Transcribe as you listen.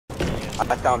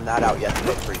I found that out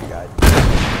yesterday for you guys.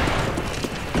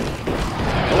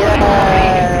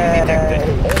 Yay! Detected.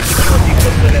 All security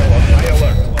personnel on high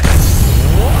alert.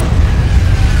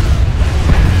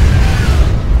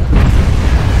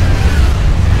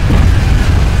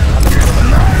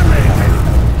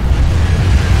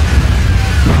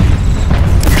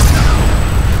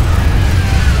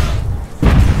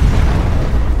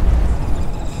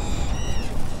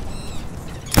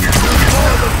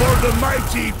 The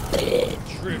mighty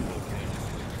triple kill.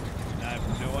 I have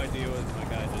no idea what my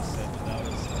guy just said, but that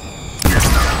was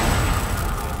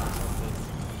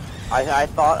I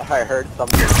thought I heard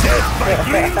something. death by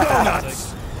green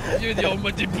donuts. like, you're the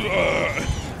almighty blur.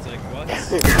 It's like, what?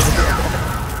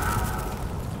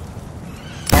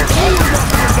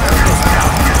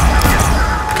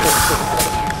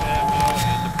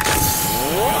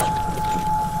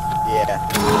 Yeah.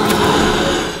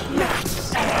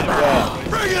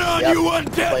 Bring it on, Yep. you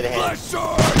undead flesh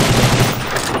sword!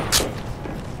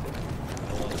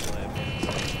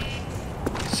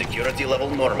 Security level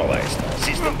normalized.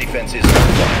 System defenses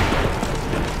online.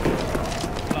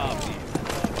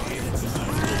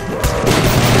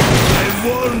 I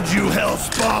warned you,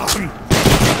 Hellspawn!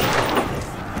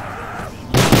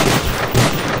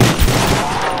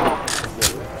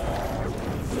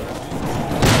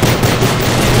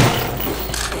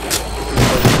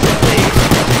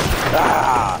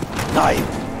 Nice!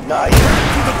 Nice!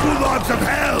 To the gulags of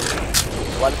hell!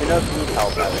 Let me know if you need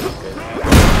help, that would be good.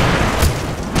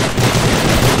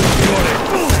 You're a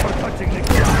fool for touching the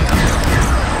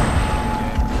ground!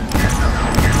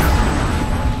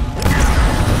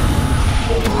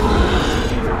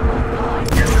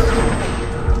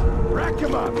 Rack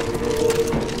him up!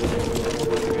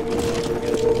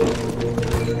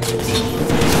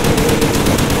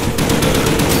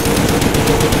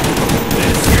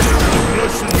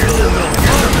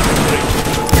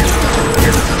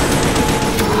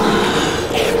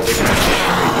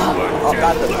 Oh,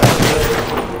 got this.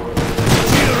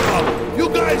 Cheer up! You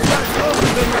guys last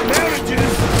longer than my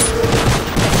marriages!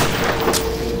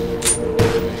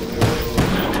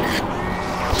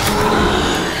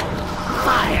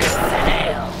 Fire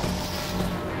sale!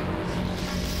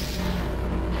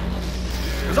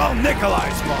 It's all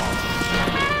Nikolai's fault!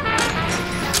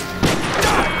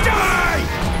 Die! Die!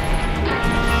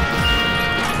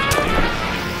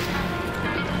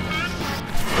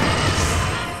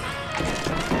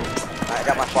 I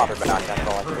got my flopper back, that's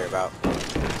all I care about.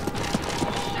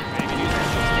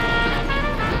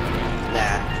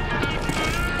 Nah.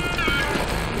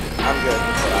 I'm good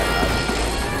with what I got.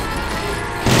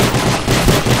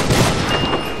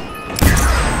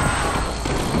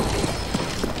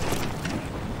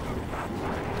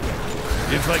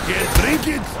 If I can't drink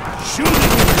it, shoot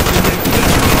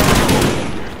it!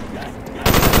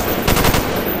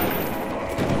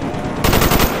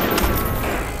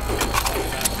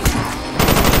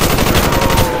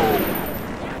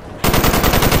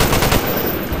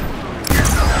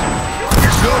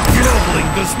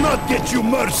 Does not get you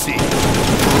mercy.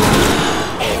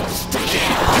 It's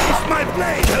my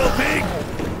blade, Hellpig!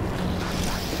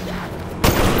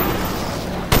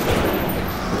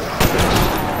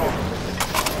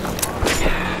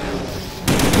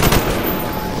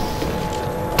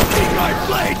 Take my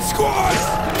blade, squash!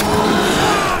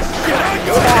 Ah, shit, I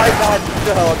got Oh, I got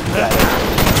so upset.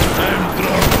 I'm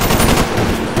drunk.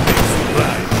 It's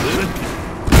right,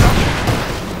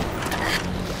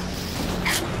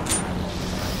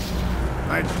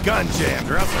 my gun jammed,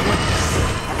 or else I wouldn't.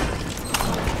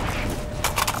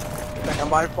 Like I'm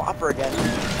buying flopper again.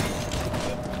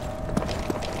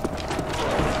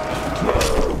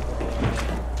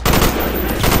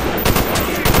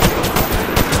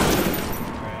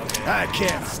 I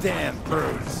can't stand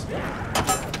birds. We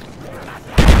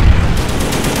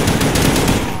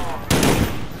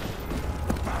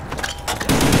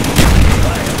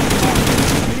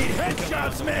need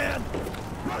headshots, man!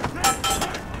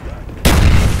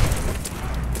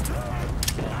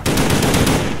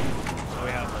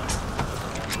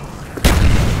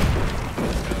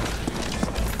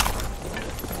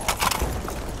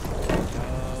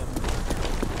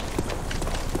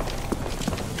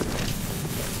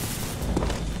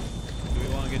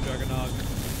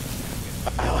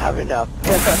 I don't have enough.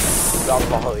 I'll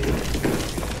follow you.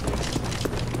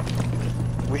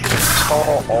 We should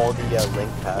call all the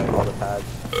link pads, all the pads.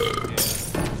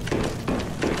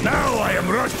 Now I am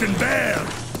Russian Bear!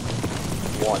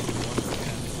 One.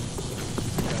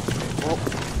 Well,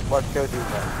 let's go do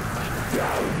that.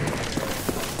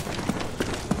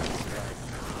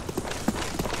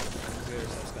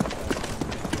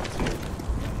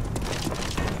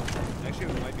 Actually,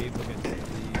 we might be able to get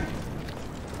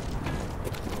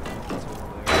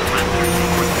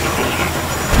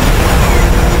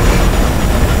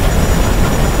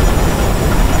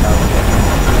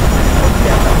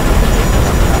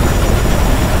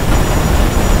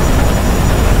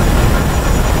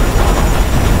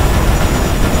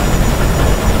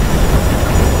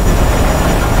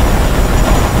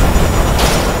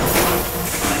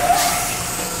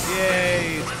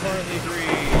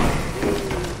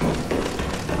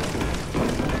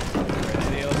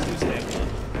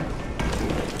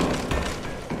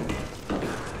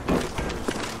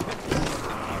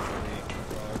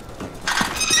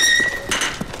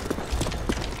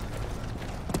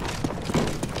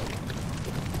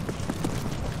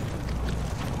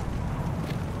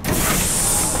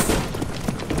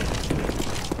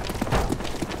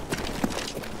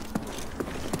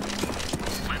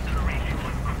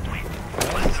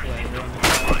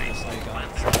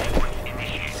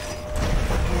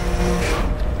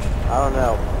I don't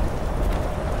know.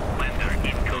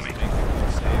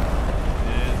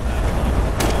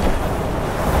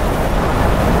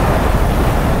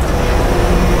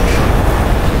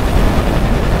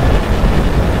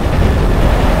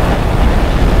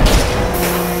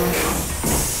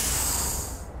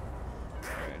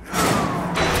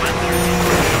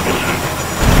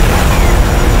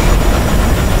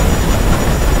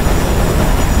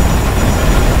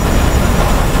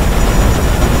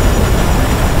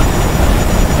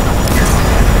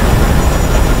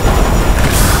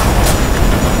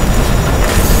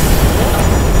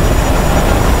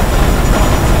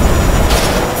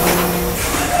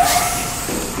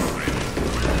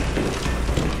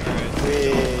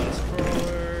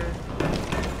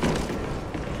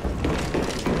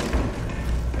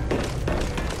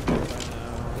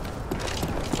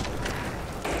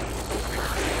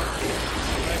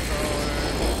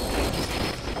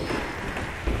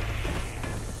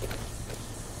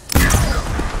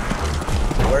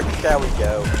 Where shall we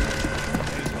go?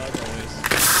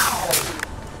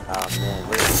 Oh man,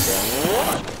 where is it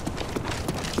going?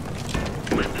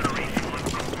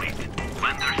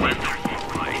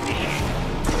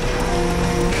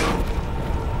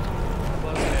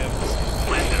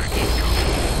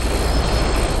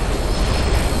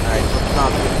 Alright, let's not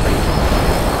be afraid.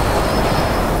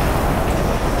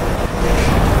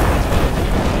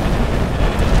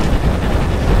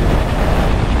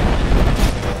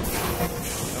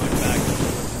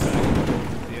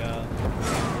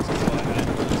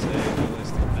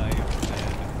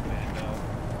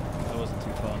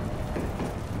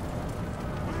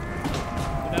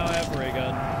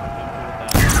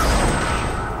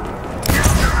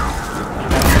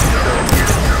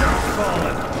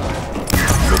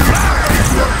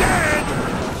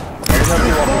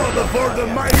 For the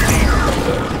mighty!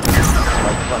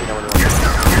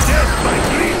 Death by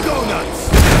green donuts!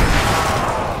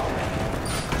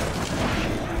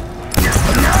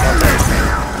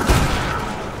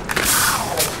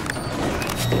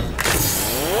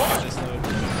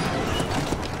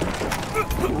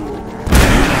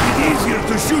 Make it easier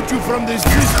to shoot you from this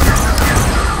distance!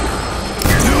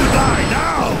 You die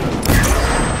now!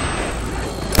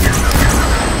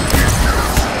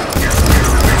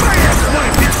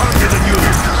 Harder than you!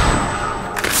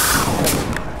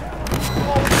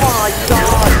 Oh my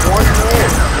god, one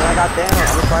hit! And I got down.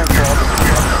 I'm trying for all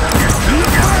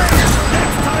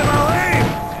Next time I'll aim!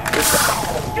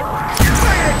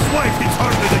 My ex-wife hits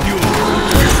harder than you!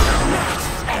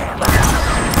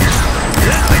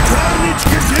 Let the carnage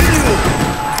continue!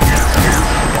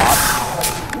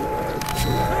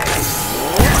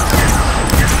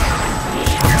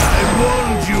 I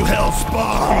warned you,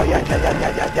 Hellspawn! Oh yeah.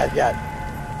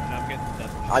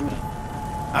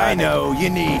 I know, you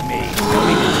need me. Don't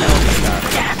need to tell me that.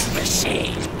 Death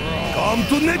machine. Come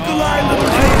to Nikolai, little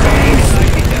babies!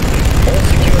 All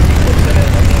security personnel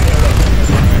are on their way.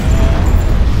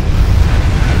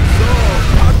 So,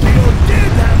 Akio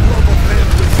did have love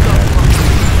affairs with stuff.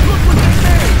 Look what they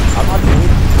made! I'm not doing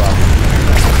this well.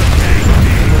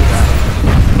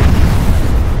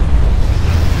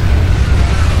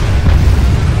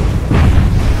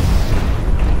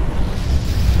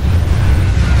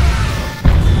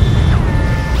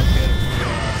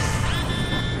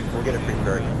 We'll get a free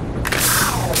bird.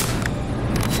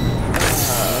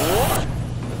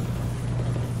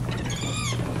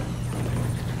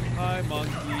 Hi,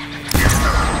 monkey.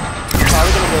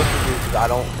 Probably gonna go for you because I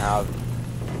don't have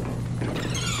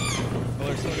Well,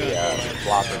 they're still the gonna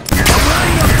flopper.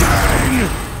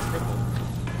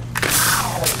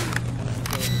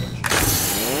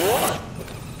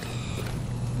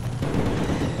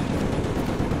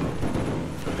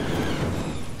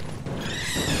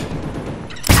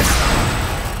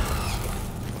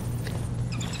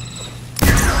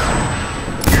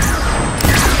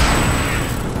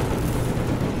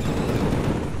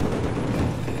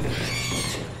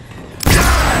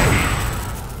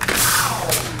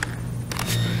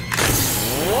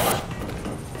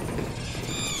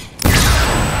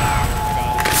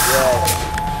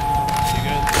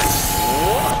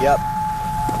 Yep.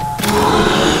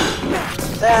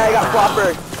 Hey, I got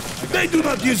flopper. They do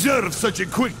not deserve such a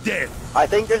quick death. I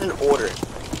think there's an order.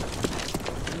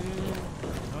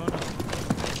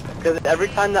 Because every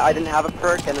time that I didn't have a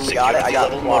perk and then we got it, I got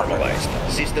Security flopper. level normalized.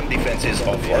 System defenses And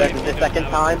offline. then the second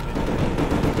time,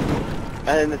 and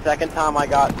then the second time I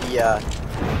got the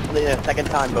second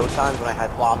time, both times when I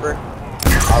had flopper,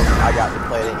 I got to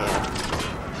play it again.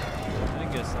 I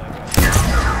guess like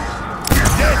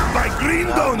Death by green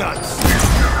donuts.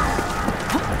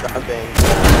 Something.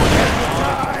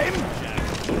 Time.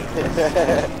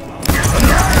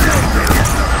 Annihilate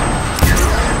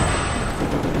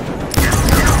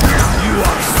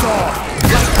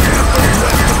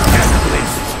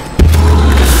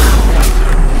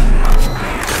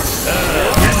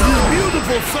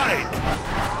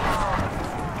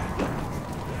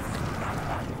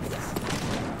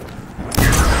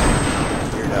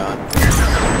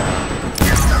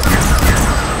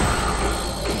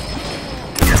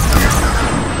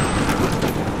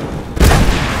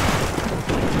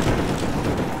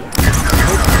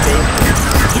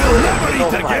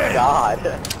Oh my again. god.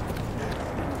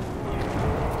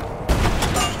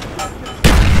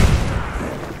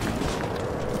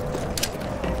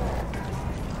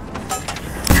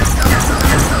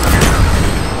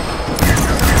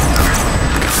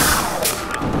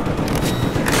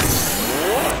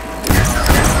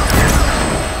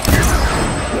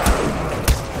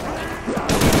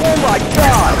 Oh my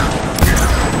god!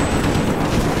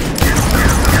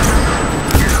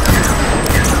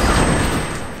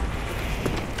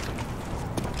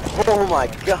 Oh my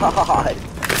god!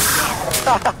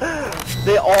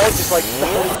 They all just like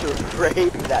fell into a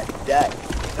grave in that deck.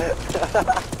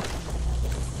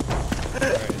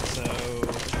 Alright, so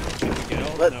did we get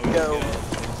all? Let's no, we go.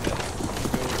 didn't get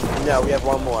all. No, we have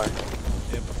one more.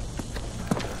 Yep.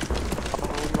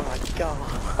 Oh my god.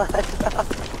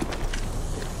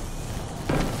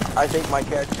 I think my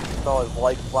character saw his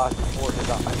light flash before his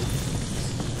eyes.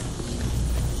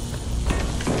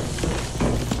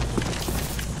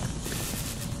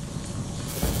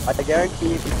 I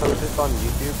guarantee if you post this on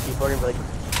YouTube, people are gonna be like,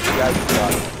 you guys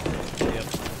suck. Yep.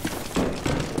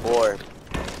 Or,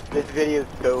 this video is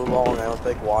so long I don't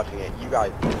like watching it. You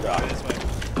guys suck. This way.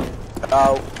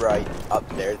 Oh, right.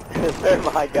 Upstairs. Where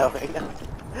am I going?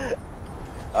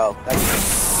 Oh, that's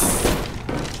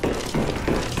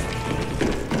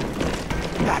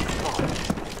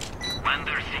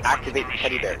activate the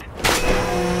teddy bear.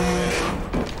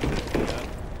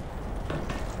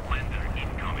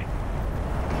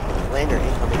 Lander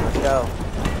incoming, let's go.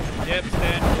 Yep,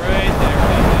 stand right there.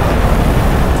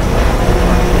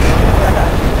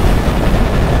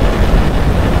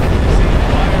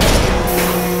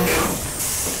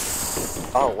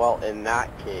 Oh, well, in that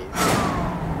case.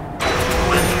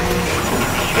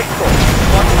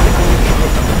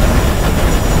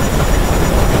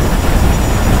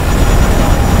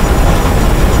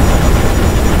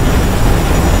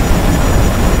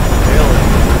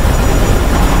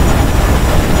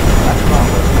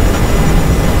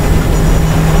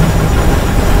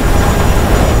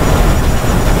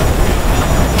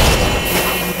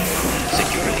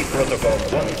 Security protocol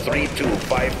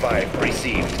 13255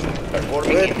 received.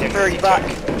 Performing Good, integrity hurry back.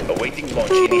 check. Awaiting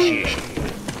launch initiation.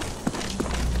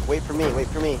 Wait for me, wait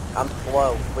for me. I'm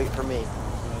slow. Wait for me.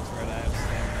 That's right, I have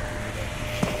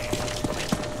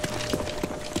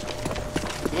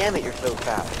stamina. Damn it, you're so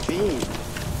fast. Jeez.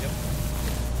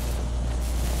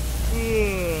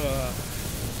 Ugh.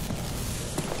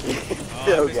 Oh,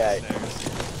 So I missed the gay. stairs.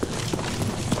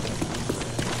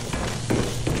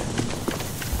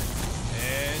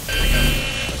 And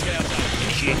let's get outside.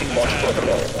 Initiating launch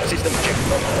protocol. System check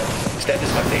protocol.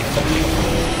 Status update function.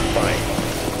 5,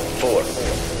 4,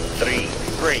 3,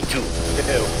 2,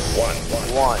 1.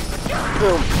 1.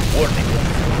 Boom. Warning.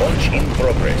 Launch in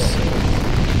progress.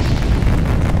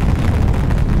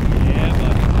 Yeah,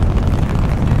 buddy.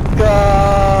 Go!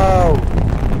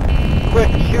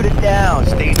 Quick, shoot it down.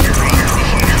 Stage 3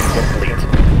 initiation complete.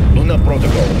 Luna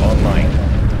protocol online. You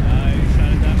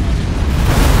shot it that much.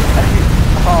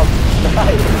 Oh,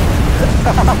 nice.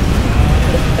 I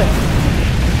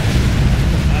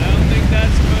don't think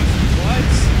that's supposed to... What?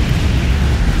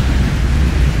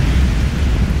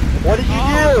 What did you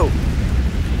do?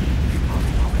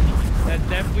 That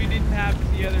definitely didn't happen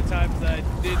the other times that I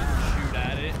didn't shoot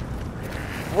at it.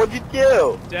 What'd you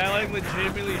do? Did I like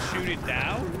legitimately shoot it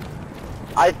down?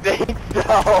 I think so.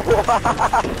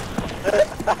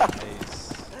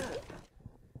 Nice.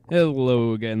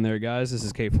 Hello again there, guys. This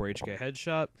is K4HK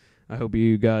Headshot. I hope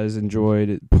you guys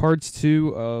enjoyed parts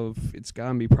 2 of... It's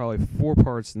gonna be probably 4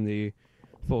 parts in the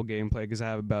full gameplay because I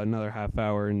have about another half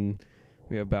hour and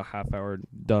we have about half hour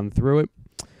done through it.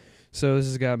 So this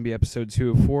is going to be episode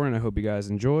 2 of 4, and I hope you guys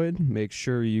enjoyed. Make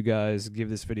sure you guys give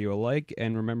this video a like,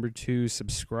 and remember to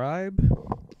subscribe.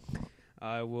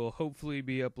 I will hopefully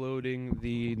be uploading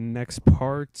the next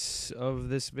parts of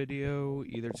this video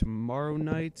either tomorrow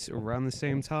night around the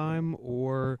same time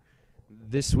or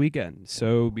this weekend.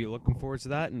 So be looking forward to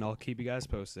that, and I'll keep you guys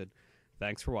posted.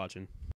 Thanks for watching.